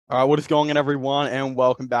All right, what is going on, everyone, and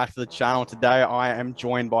welcome back to the channel. Today, I am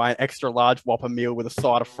joined by an extra large Whopper meal with a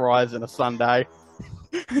side of fries and a sundae.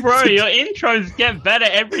 Bro, your intros get better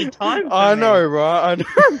every time. I know, right? I know.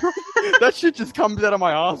 That shit just comes out of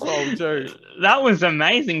my asshole too. That was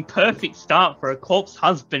amazing. Perfect start for a Corpse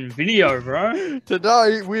Husband video, bro.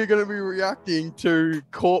 Today, we're going to be reacting to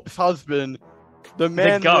Corpse Husband, the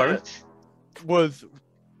man that was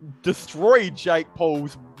destroyed Jake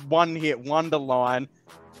Paul's one-hit wonder line.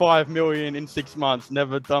 5 million in 6 months,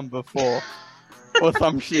 never done before, or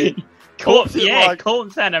some shit. Corpse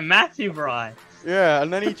had a massive rise. Yeah,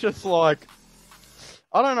 and then he just like,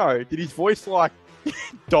 I don't know, did his voice like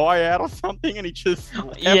die out or something, and he just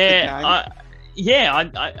I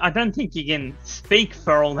don't think he can speak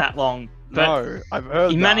for all that long. But no, I've heard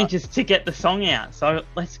he manages to get the song out, so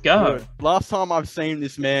let's go. Good. Last time I've seen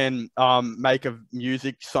this man make a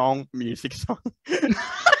music song.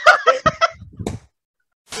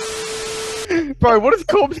 Bro, what has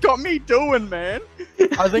Corpse got me doing, man?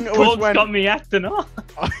 I think it was when got me acting up.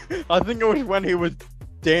 I think it was when he was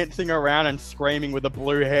dancing around and screaming with a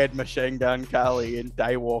blue-haired Machine Gun Kelly in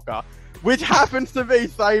Daywalker, which happens to be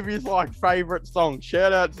Xavier's like favorite song.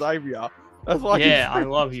 Shout out Xavier. That's like I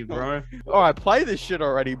love you, bro. All right, play this shit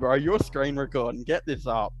already, bro. You're screen recording. Get this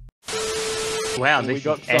up. Wow, we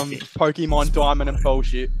got some Pokemon Diamond and Pearl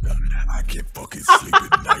shit. I can't fucking sleep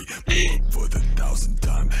at night. For the 1,000th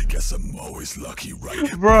time, guess I'm always lucky,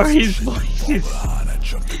 right? Bro, his voice is... I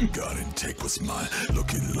jumped the gun and take what's mine.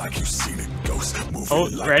 Looking like you've seen a ghost.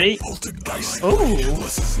 Moving like ready? A poltergeist. Oh,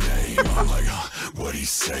 what's his name? I'm like, what'd he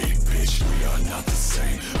say? Bitch, we are not the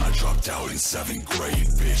same. I dropped out in 7th grade,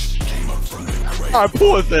 bitch. Came up from the grave. Alright,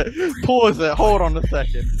 pause it. Hold on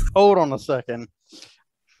a second.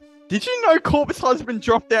 Did you know Corpse Husband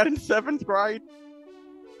dropped out in 7th grade?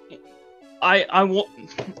 I was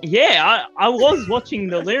watching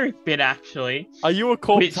the lyric bit, actually. Are you a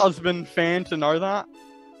Corpse Husband fan to know that?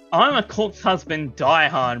 I'm a Corpse Husband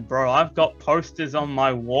diehard, bro. I've got posters on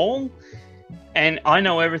my wall, and I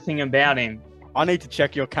know everything about him. I need to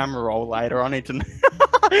check your camera roll later. I need to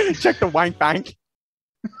check the wank bank.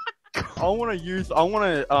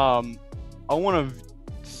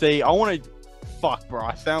 Fuck, bro.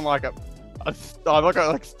 I sound like I look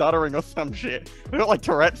like stuttering or some shit. I got like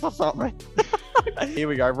Tourette's or something. Here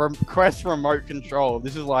we go. Request remote control.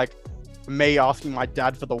 This is like me asking my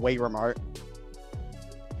dad for the Wii remote.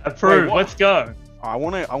 Approved. Let's go. I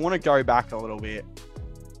want to go back a little bit.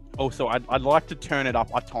 Also, I'd like to turn it up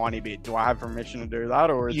a tiny bit. Do I have permission to do that,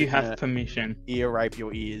 or is you have permission? Ear rape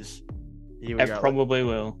your ears. Here we go. Probably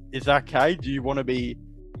will. Is that okay? Do you want to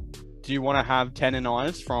have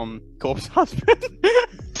tendonitis from Corpse Husband?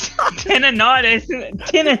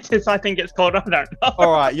 Tinnitus, I think it's called. I don't know.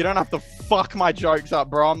 Alright, you don't have to fuck my jokes up,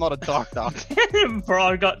 bro. I'm not a doctor. Bro,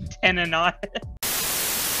 I got tendonitis.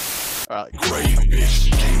 Alright. Grave,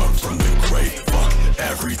 bitch. Came up from the grave. Fuck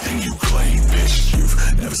everything you claim, bitch. You've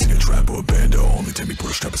never seen a trap or a band. Only time you put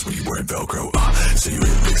a strap is when you wearing Velcro. Say you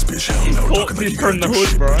hit licks, bitch. Hell no. Talking like you from the hood,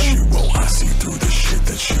 shit, bro. But you won't. I see through the shit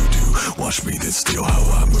that you do. Watch me, then steal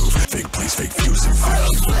how I move. Fake place, fake views, and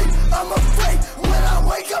I'm afraid when I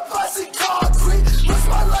wake up, I see concrete. Lose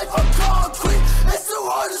my life on concrete. It's too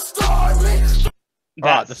hard to start me.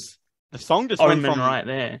 That's the song just went from right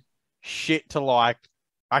there. Shit to like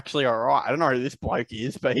actually alright. I don't know who this bloke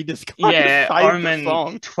is, but he just kind of saved Omen the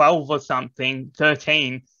song. 12 or something,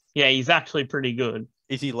 13. Yeah, he's actually pretty good.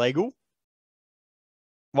 Is he legal?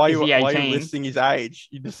 Why are you listing his age?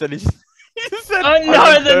 You just said he's. Oh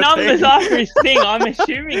no, the numbers after his thing. I'm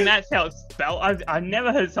assuming that's how it's spelled. I've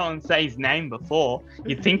never heard someone say his name before.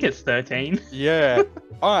 You'd think it's 13. Yeah.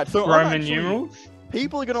 Alright, so Roman numerals.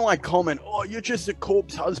 People are gonna like comment, oh, you're just a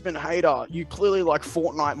Corpse Husband hater. You clearly like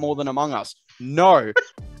Fortnite more than Among Us. No.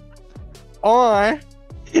 I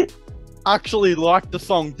actually like the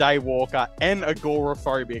song Daywalker and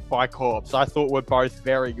Agoraphobic by Corpse. I thought were both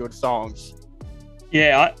very good songs.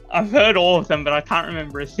 Yeah, I've heard all of them, but I can't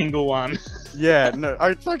remember a single one. Yeah, no,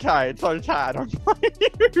 it's okay. It's okay. I don't blame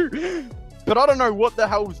you. But I don't know what the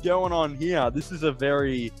hell's going on here. This is a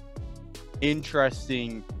very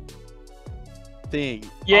interesting thing.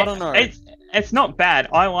 Yeah, I don't know. It's not bad.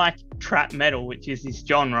 I like trap metal, which is this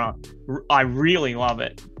genre. I really love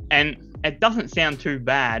it. And it doesn't sound too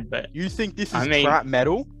bad, but... You think this is trap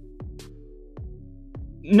metal?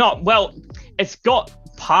 Not, well, it's got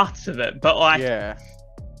parts of it, but like... Yeah.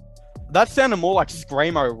 That sounded more like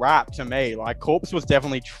screamo rap to me. Like, Corpse was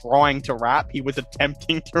definitely trying to rap. He was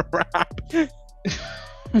attempting to rap.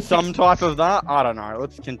 Some type of that? I don't know.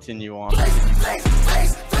 Let's continue on.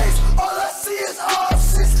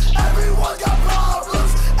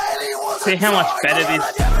 See how much better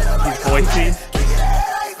this his voice is.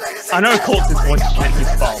 I know Corpse's voice isn't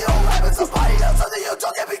his fault.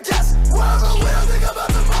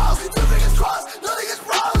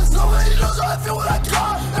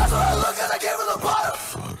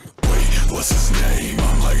 What's his name?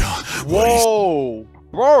 I'm like, Whoa,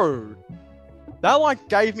 bro, that like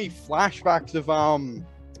gave me flashbacks of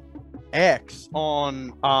X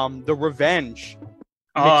on the Revenge.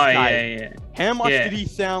 Oh mixtape. yeah. How much Yeah. did he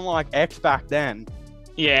sound like X back then?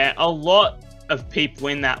 Yeah, a lot of people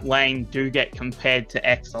in that lane do get compared to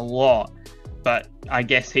X a lot, but I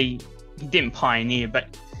guess he didn't pioneer,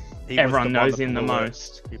 but He was everyone the one knows that him the blew it.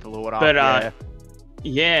 most. He blew it up. But, yeah.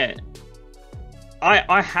 Yeah,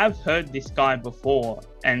 I have heard this guy before,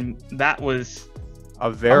 and that was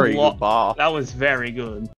A very lot- good bar. that was very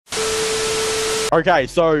good. Okay,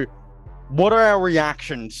 so what are our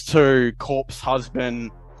reactions to Corpse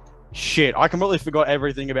Husband? Shit, I completely forgot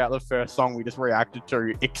everything about the first song we just reacted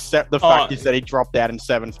to, except the fact is that he dropped out in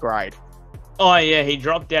 7th grade. Oh yeah, he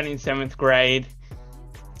dropped out in 7th grade.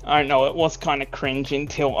 I don't know, it was kind of cringe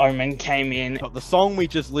until Omen came in. But the song we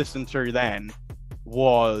just listened to then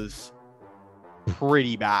was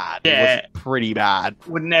pretty bad. Yeah. It was pretty bad.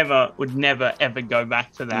 Would never ever go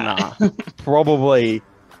back to that. Nah, probably.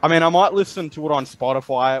 I mean, I might listen to it on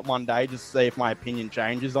Spotify one day just to see if my opinion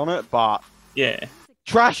changes on it, but Yeah.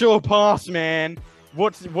 trash or pass, man.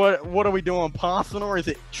 What are we doing? Passing or is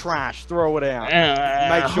it trash? Throw it out.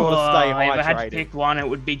 Make sure to stay If I had to hydrated. pick one, it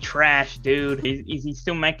would be trash, dude. Is he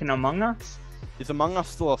still making Among Us? Is Among Us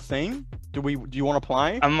still a thing? Do you want to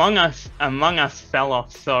play? Among Us fell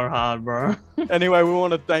off so hard, bro. Anyway, we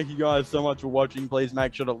want to thank you guys so much for watching. Please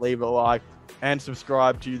make sure to leave a like and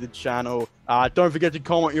subscribe to the channel. Don't forget to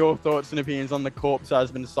comment your thoughts and opinions on the Corpse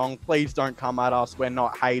Husband song. Please don't come at us. We're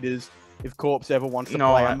not haters. If Corpse ever wants to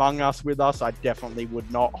play Among Us with us, I definitely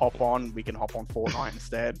would not hop on. We can hop on Fortnite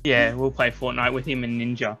instead. Yeah, we'll play Fortnite with him and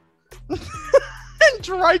Ninja. And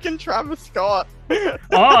Drake and Travis Scott. Oh,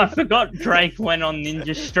 I forgot Drake went on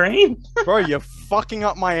Ninja stream. Bro, you're fucking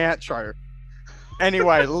up my outro.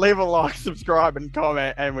 Anyway, leave a like, subscribe, and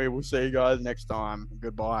comment, and we will see you guys next time.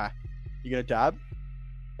 Goodbye. You gonna dab?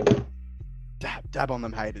 Dab on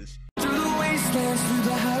them haters. Through the wastelands, through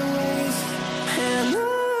the highways.